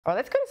Well,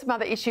 let's go to some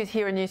other issues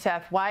here in New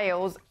South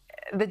Wales.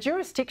 The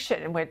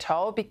jurisdiction, we're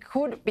told,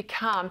 could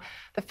become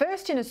the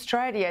first in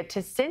Australia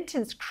to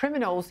sentence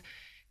criminals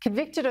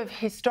convicted of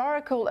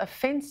historical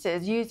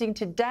offences using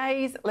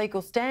today's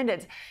legal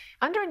standards,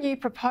 under a new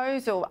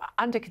proposal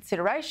under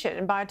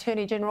consideration by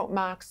Attorney-General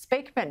Mark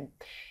Speakman.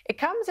 It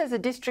comes as a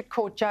district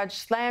court judge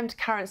slammed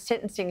current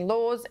sentencing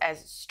laws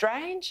as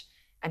strange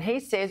and,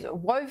 he says,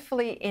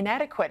 woefully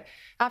inadequate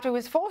after he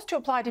was forced to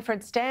apply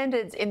different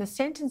standards in the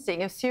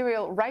sentencing of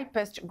serial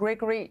rapist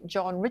Gregory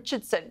John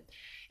Richardson.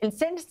 In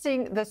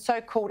sentencing the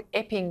so-called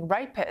Epping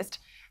rapist,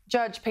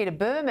 Judge Peta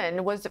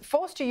Credlin was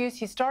forced to use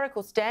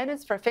historical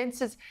standards for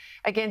offences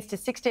against a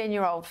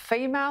 16-year-old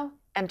female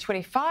and a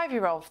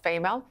 25-year-old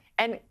female,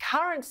 and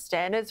current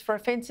standards for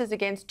offences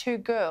against two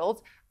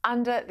girls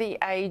under the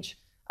age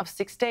of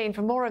 16.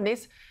 For more on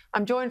this,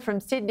 I'm joined from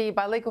Sydney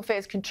by Legal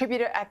Affairs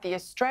contributor at the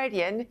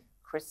Australian,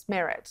 Chris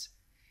Merritt.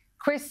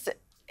 Chris,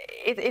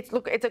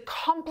 it's a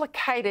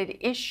complicated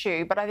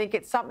issue, but I think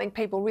it's something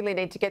people really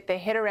need to get their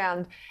head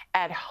around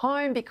at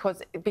home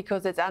because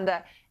it's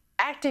under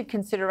active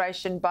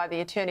consideration by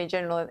the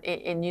Attorney-General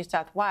in New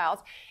South Wales.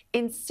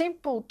 In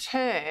simple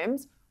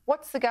terms,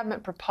 what's the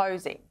government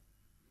proposing?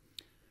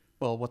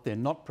 Well, what they're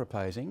not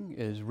proposing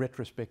is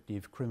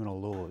retrospective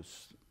criminal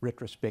laws,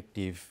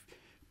 retrospective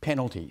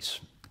penalties.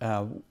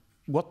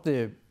 What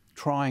they're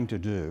trying to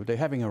do, they're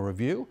having a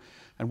review,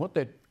 and what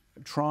they're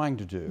trying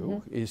to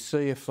do is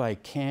see if they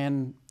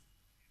can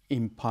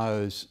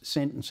impose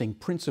sentencing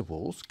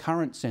principles,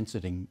 current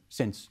sentencing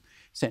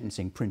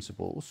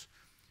principles,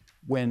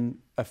 when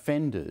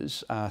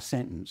offenders are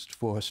sentenced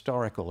for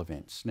historical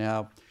events.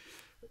 Now,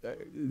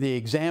 the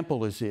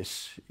example is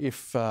this: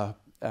 if an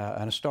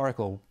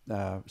historical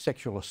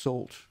sexual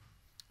assault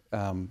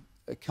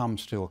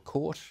comes to a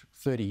court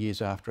 30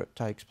 years after it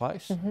takes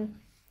place,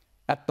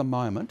 at the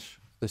moment,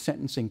 the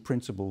sentencing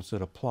principles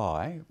that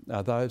apply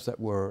are those that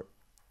were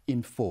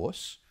in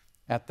force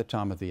at the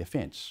time of the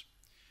offence.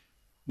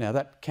 Now,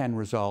 that can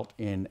result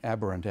in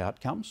aberrant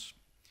outcomes.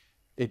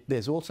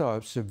 There's also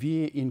a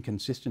severe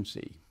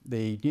inconsistency.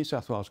 The New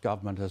South Wales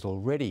government has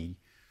already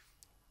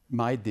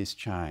made this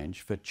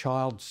change for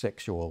child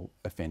sexual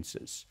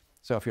offences.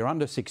 So if you're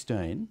under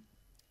 16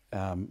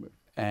 and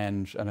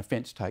an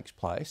offence takes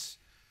place,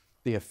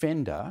 the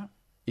offender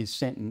is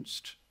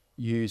sentenced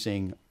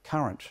using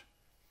current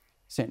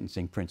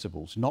sentencing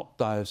principles, not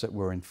those that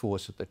were in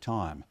force at the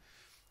time.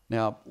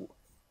 Now,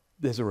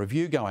 there's a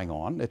review going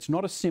on. It's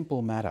not a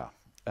simple matter.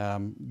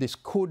 This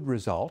could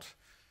result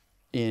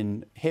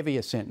in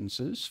heavier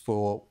sentences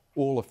for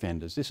all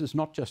offenders. This is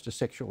not just a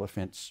sexual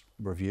offence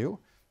review.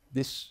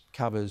 This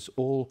covers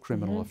all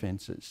criminal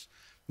offences.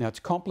 Now,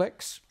 it's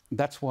complex.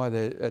 That's why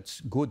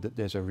it's good that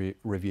there's a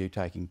review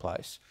taking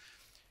place.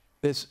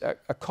 There's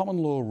a common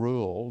law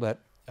rule that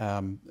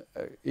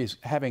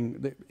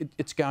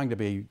it's going to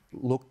be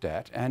looked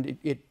at, and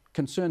it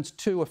concerns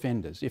two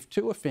offenders. If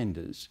two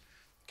offenders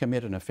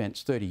commit an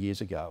offence 30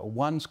 years ago,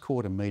 one's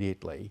caught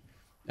immediately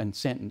and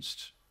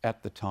sentenced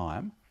at the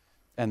time,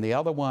 and the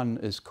other one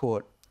is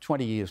caught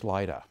 20 years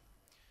later,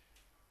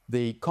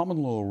 the common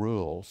law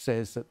rule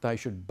says that they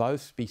should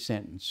both be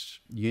sentenced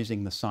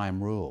using the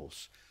same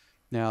rules.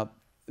 Now,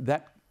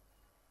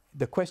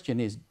 the question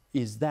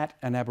is that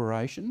an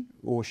aberration,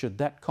 or should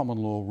that common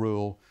law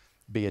rule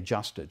be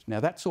adjusted?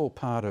 Now, that's all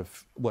part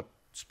of what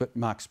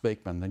Mark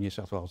Speakman, the New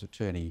South Wales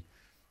Attorney,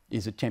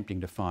 is attempting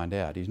to find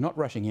out. He's not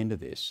rushing into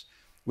this,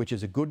 which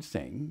is a good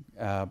thing,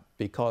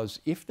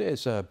 because if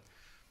there's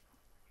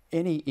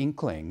any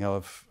inkling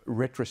of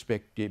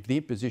the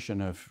imposition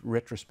of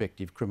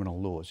retrospective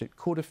criminal laws, it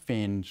could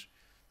offend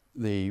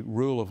the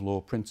rule of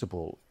law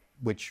principle,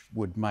 which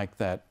would make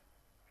that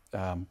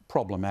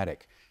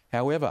problematic.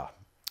 However,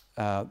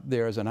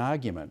 there is an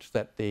argument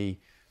that the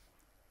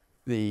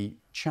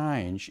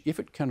change, if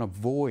it can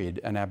avoid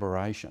an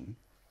aberration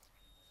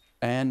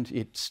and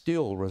it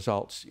still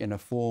results in a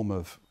form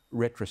of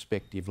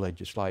retrospective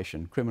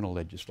legislation, criminal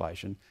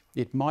legislation,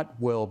 it might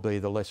well be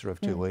the lesser of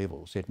two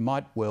evils. It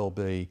might well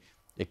be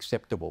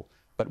acceptable.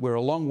 But we're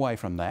a long way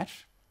from that,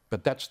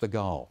 but that's the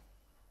goal.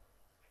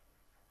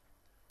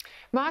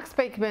 Mark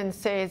Speakman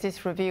says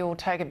this review will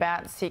take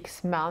about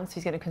 6 months.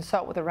 He's going to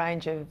consult with a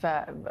range of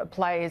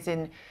players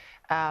in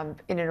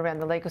and around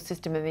the legal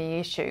system and the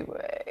issue.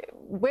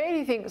 Where do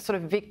you think sort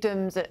of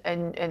victims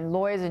and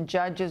lawyers and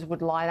judges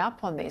would line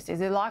up on this? Is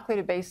there likely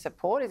to be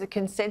support? Is there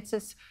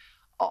consensus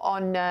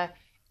on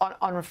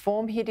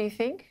reform here, do you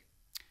think?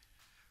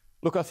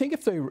 Look, I think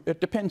it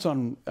depends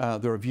on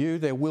the review.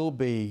 There will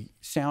be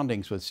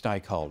soundings with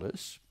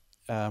stakeholders.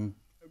 The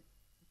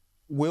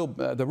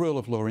Rule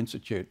of Law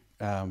Institute,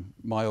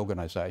 my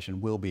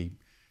organisation, will be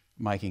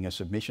making a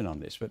submission on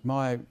this. But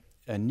my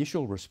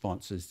initial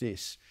response is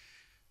this: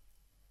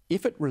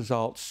 if it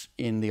results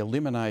in the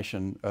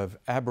elimination of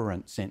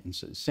aberrant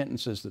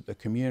sentences that the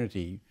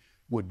community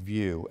would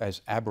view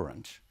as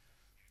aberrant,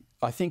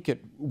 I think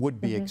it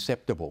would be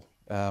acceptable.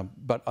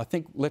 But I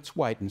think let's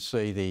wait and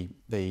see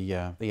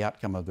the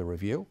outcome of the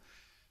review.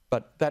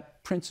 But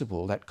that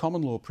principle, that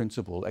common law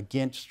principle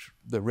against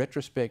the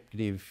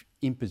retrospective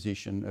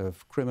imposition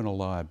of criminal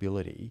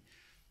liability.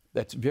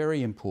 That's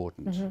very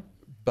important,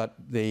 but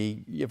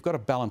you've got to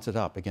balance it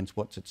up against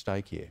what's at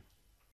stake here.